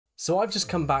So I've just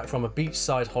come back from a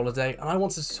beachside holiday and I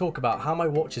wanted to talk about how my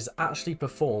watches actually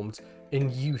performed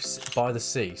in use by the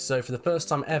sea. So for the first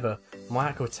time ever,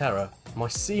 my Aquaterra, my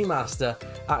Seamaster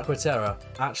Aquaterra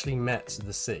actually met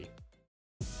the sea.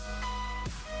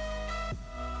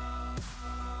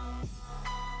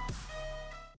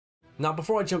 Now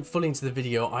before I jump fully into the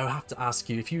video, I have to ask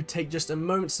you, if you take just a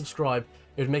moment to subscribe,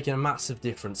 it would make a massive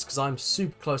difference because I'm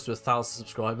super close to 1,000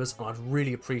 subscribers and I'd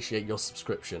really appreciate your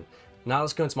subscription. Now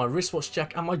let's go into my wristwatch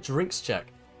check and my drinks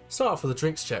check. Start off with the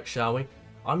drinks check, shall we?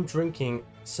 I'm drinking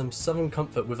some Southern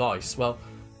Comfort with ice. Well,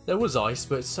 there was ice,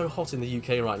 but it's so hot in the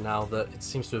UK right now that it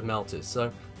seems to have melted.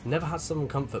 So, never had Southern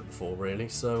Comfort before, really.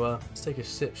 So, let's take a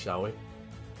sip, shall we?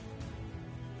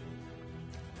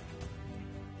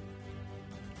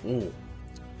 Ooh.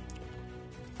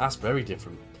 That's very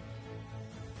different.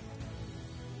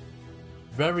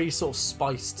 Very sort of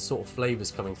spiced sort of flavours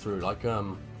coming through, like,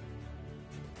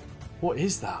 what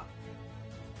is that?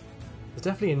 There's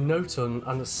definitely a note on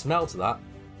and a smell to that.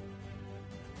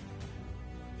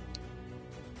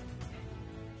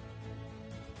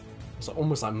 It's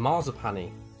almost like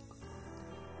marzipan-y.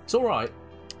 It's alright.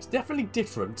 It's definitely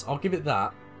different, I'll give it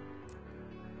that.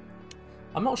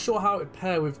 I'm not sure how it would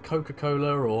pair with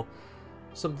Coca-Cola or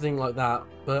something like that,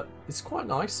 but it's quite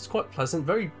nice, it's quite pleasant,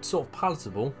 very sort of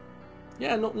palatable.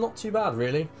 Yeah, not too bad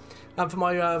really. And for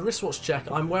my wristwatch check,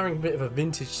 I'm wearing a bit of a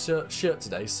vintage shirt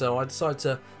today, so I decided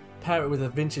to pair it with a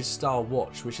vintage style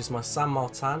watch, which is my Saint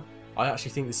Martin. I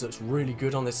actually think this looks really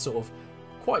good on this sort of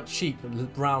quite cheap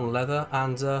brown leather,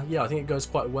 and yeah, I think it goes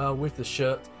quite well with the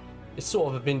shirt. It's sort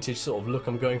of a vintage sort of look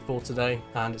I'm going for today,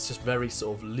 and it's just very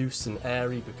sort of loose and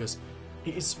airy because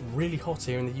it is really hot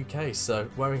here in the UK, so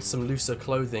wearing some looser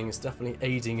clothing is definitely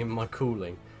aiding in my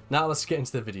cooling. Now let's get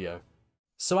into the video.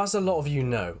 So as a lot of you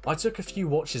know, I took a few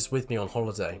watches with me on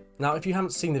holiday. Now if you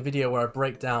haven't seen the video where I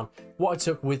break down what I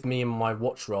took with me in my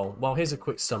watch roll, well here's a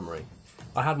quick summary.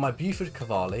 I had my Buford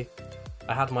Cavalli,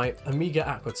 I had my Omega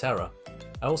Aquaterra,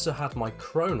 I also had my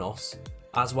Chronos,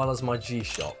 as well as my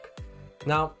G-Shock.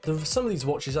 Now some of these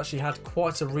watches actually had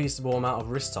quite a reasonable amount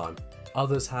of wrist time.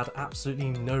 Others had absolutely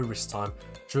no wrist time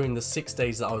during the 6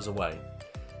 days that I was away.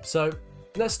 So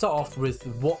let's start off with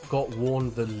what got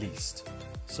worn the least.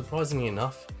 Surprisingly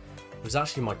enough, it was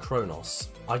actually my Chronos.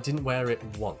 I didn't wear it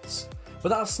once. But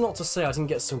that's not to say I didn't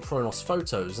get some Chronos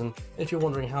photos, and if you're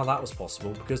wondering how that was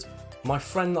possible, because my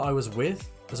friend that I was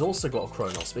with has also got a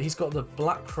Chronos, but he's got the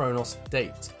black Chronos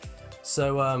date.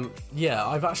 So yeah,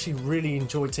 I've actually really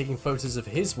enjoyed taking photos of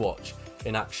his watch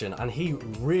in action, and he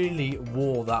really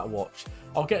wore that watch.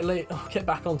 I'll get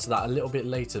back onto that a little bit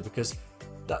later because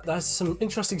there's some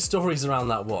interesting stories around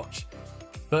that watch.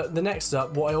 But the next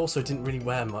up, what I also didn't really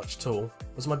wear much at all,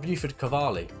 was my Buford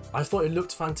Cavalli. I thought it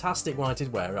looked fantastic when I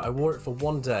did wear it. I wore it for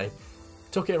one day,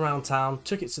 took it around town,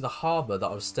 took it to the harbour that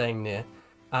I was staying near,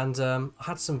 and I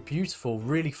had some beautiful,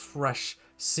 really fresh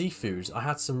seafood. I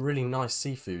had some really nice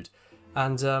seafood,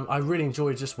 and I really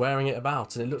enjoyed just wearing it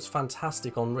about, and it looks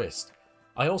fantastic on wrist.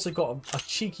 I also got a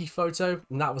cheeky photo,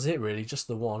 and that was it really, just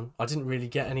the one. I didn't really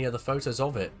get any other photos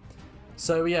of it.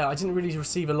 So yeah, I didn't really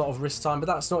receive a lot of wrist time, but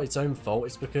that's not its own fault.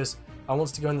 It's because I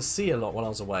wanted to go in the sea a lot when I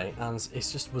was away, and it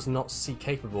just was not sea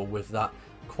capable with that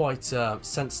quite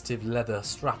sensitive leather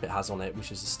strap it has on it,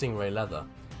 which is a stingray leather.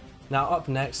 Now up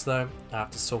next though, I have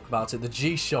to talk about it. The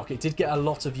G-Shock, it did get a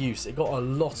lot of use. It got a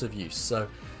lot of use. So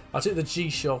I took the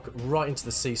G-Shock right into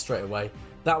the sea straight away.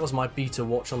 That was my beta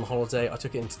watch on the holiday. I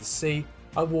took it into the sea.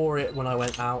 I wore it when I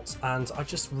went out, and I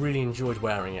just really enjoyed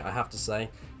wearing it, I have to say.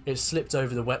 It slipped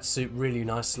over the wetsuit really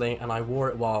nicely, and I wore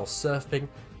it while I was surfing,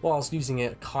 while I was using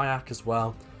it at kayak as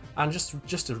well, and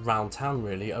just around town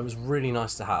really. It was really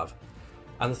nice to have.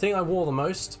 And the thing I wore the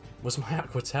most was my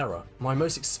Aquaterra, my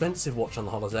most expensive watch on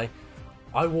the holiday.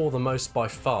 I wore the most by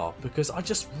far because I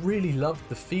just really loved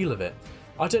the feel of it.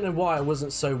 I don't know why I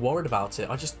wasn't so worried about it.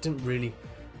 I just didn't really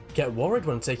get worried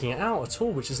when taking it out at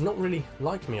all, which is not really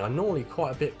like me. I'm normally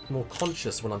quite a bit more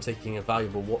conscious when I'm taking a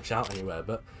valuable watch out anywhere,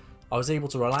 but I was able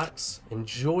to relax,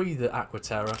 enjoy the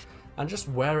Aquaterra, and just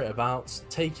wear it about,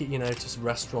 take it, you know, to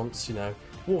restaurants, you know,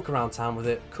 walk around town with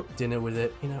it, cook dinner with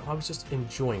it, you know, I was just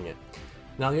enjoying it.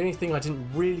 Now the only thing I didn't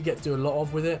really get to do a lot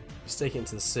of with it was take it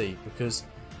into the sea, because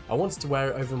I wanted to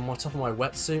wear it over my top of my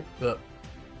wetsuit, but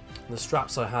the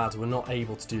straps I had were not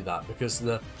able to do that, because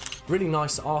the really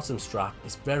nice Artem strap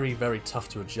is very, very tough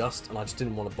to adjust, and I just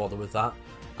didn't want to bother with that.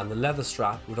 And the leather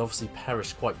strap would obviously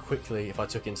perish quite quickly if I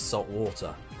took it into salt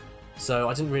water. So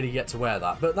I didn't really get to wear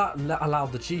that, but that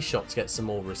allowed the G-Shock to get some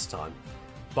more wrist time.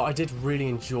 But I did really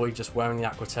enjoy just wearing the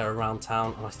Aquaterra around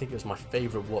town, and I think it was my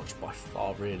favourite watch by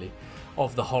far, really,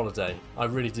 of the holiday. I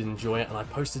really did enjoy it, and I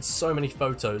posted so many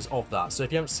photos of that. So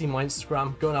if you haven't seen my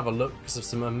Instagram, go and have a look, because there's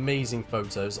some amazing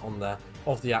photos on there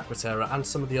of the Aquaterra and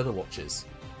some of the other watches.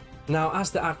 Now,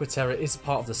 as the Aquaterra is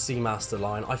part of the Seamaster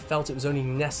line, I felt it was only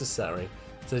necessary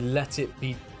to let it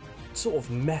be sort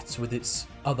of met with its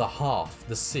other half,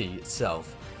 the sea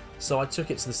itself. So I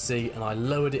took it to the sea and I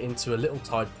lowered it into a little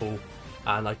tide pool,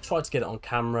 and I tried to get it on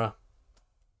camera,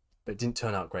 but it didn't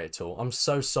turn out great at all. I'm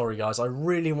so sorry, guys. I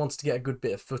really wanted to get a good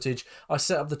bit of footage. I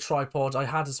set up the tripod. I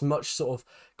had as much sort of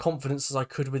confidence as I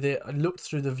could with it. I looked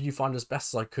through the viewfinder as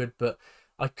best as I could, but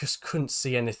I just couldn't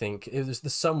see anything. The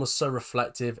sun was so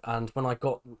reflective, and when I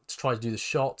got to try to do the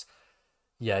shot,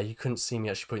 yeah, you couldn't see me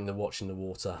actually putting the watch in the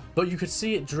water. But you could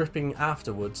see it dripping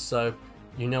afterwards, so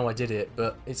you know I did it,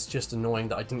 but it's just annoying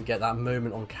that I didn't get that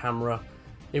moment on camera.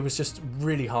 It was just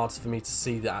really hard for me to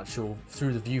see the actual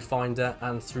through the viewfinder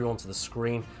and through onto the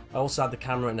screen. I also had the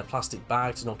camera in a plastic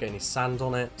bag to not get any sand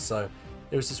on it, so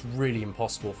it was just really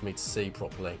impossible for me to see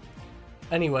properly.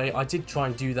 Anyway, I did try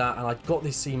and do that, and I got the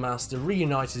Seamaster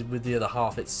reunited with the other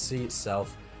half, its sea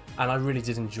itself, and I really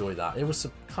did enjoy that. It was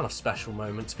a kind of special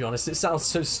moment, to be honest. It sounds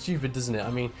so stupid, doesn't it? I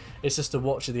mean, it's just a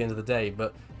watch at the end of the day,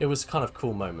 but it was a kind of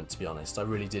cool moment, to be honest. I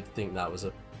really did think that was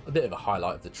a bit of a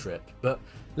highlight of the trip. But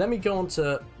let me go on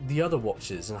to the other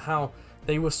watches and how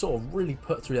they were sort of really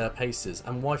put through their paces,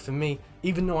 and why for me,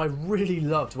 even though I really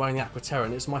loved wearing the Aquaterra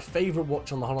and it's my favourite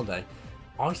watch on the holiday,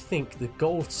 I think the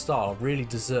gold star really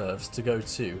deserves to go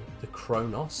to the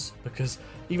Kronos, because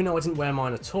even though I didn't wear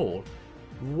mine at all,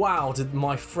 wow, did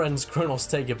my friend's Kronos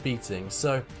take a beating.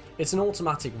 So it's an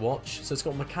automatic watch, so it's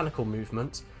got mechanical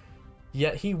movement,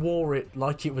 yet he wore it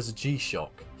like it was a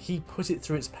G-Shock. He put it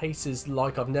through its paces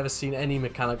like I've never seen any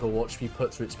mechanical watch be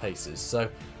put through its paces. So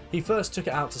he first took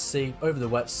it out to sea over the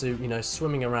wetsuit, you know,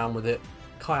 swimming around with it,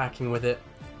 kayaking with it,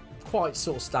 quite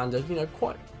sort of standard, you know,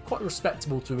 quite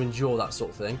respectable to endure that sort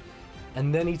of thing.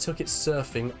 And then he took it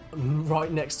surfing right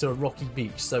next to a rocky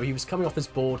beach. So he was coming off his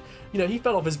board. You know, he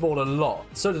fell off his board a lot.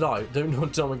 So did I. Don't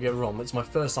get me wrong. It's my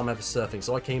first time ever surfing,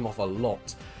 so I came off a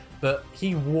lot. But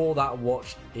he wore that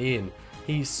watch in.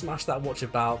 He smashed that watch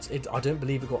about. I don't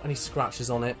believe it got any scratches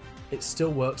on it. It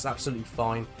still works absolutely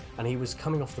fine. And he was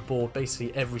coming off the board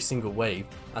basically every single wave,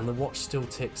 and the watch still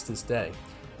ticks to this day.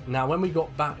 Now, when we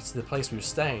got back to the place we were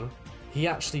staying, he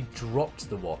actually dropped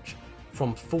the watch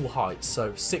from full height,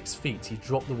 so 6 feet. He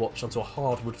dropped the watch onto a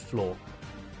hardwood floor.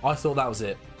 I thought that was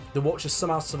it. The watch has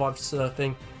somehow survived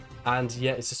surfing, and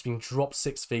yet it's just been dropped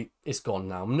 6 feet. It's gone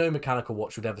now. No mechanical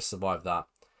watch would ever survive that.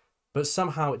 But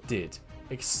somehow it did.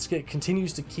 It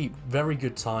continues to keep very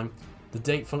good time. The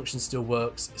date function still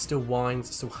works. It still winds.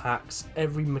 It still hacks.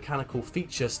 Every mechanical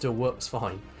feature still works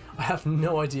fine. I have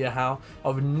no idea how. I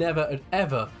would never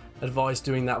ever advise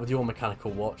doing that with your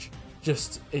mechanical watch.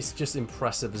 It's just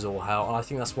impressive as all hell, and I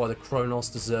think that's why the Kronos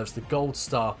deserves the gold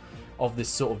star of this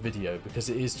sort of video, because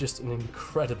it is just an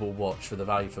incredible watch for the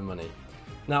value for money.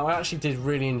 Now, I actually did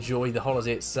really enjoy the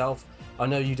holiday itself. I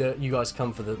know you guys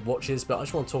come for the watches, but I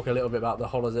just want to talk a little bit about the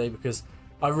holiday because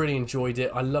I really enjoyed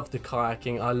it. I loved the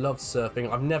kayaking, I loved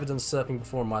surfing. I've never done surfing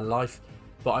before in my life,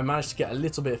 but I managed to get a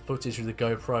little bit of footage with the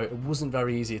GoPro. It wasn't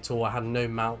very easy at all. I had no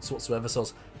mounts whatsoever, so I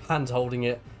was hand holding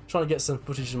it, trying to get some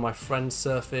footage of my friends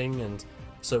surfing, and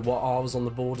so while I was on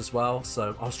the board as well.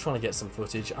 So I was trying to get some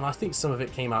footage, and I think some of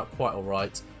it came out quite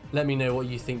alright. Let me know what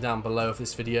you think down below of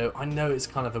this video. I know it's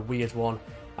kind of a weird one,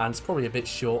 and it's probably a bit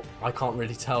short. I can't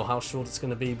really tell how short it's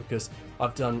going to be because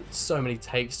I've done so many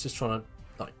takes just trying to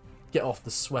like get off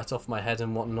the sweat off my head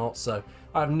and whatnot. So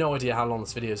I have no idea how long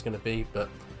this video is going to be, but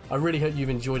I really hope you've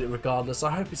enjoyed it regardless.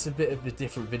 I hope it's a bit of a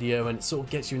different video and it sort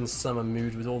of gets you in the summer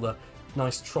mood with all the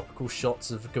nice tropical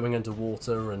shots of going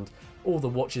underwater and all the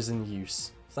watches in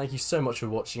use. Thank you so much for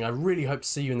watching. I really hope to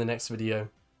see you in the next video.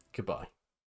 Goodbye.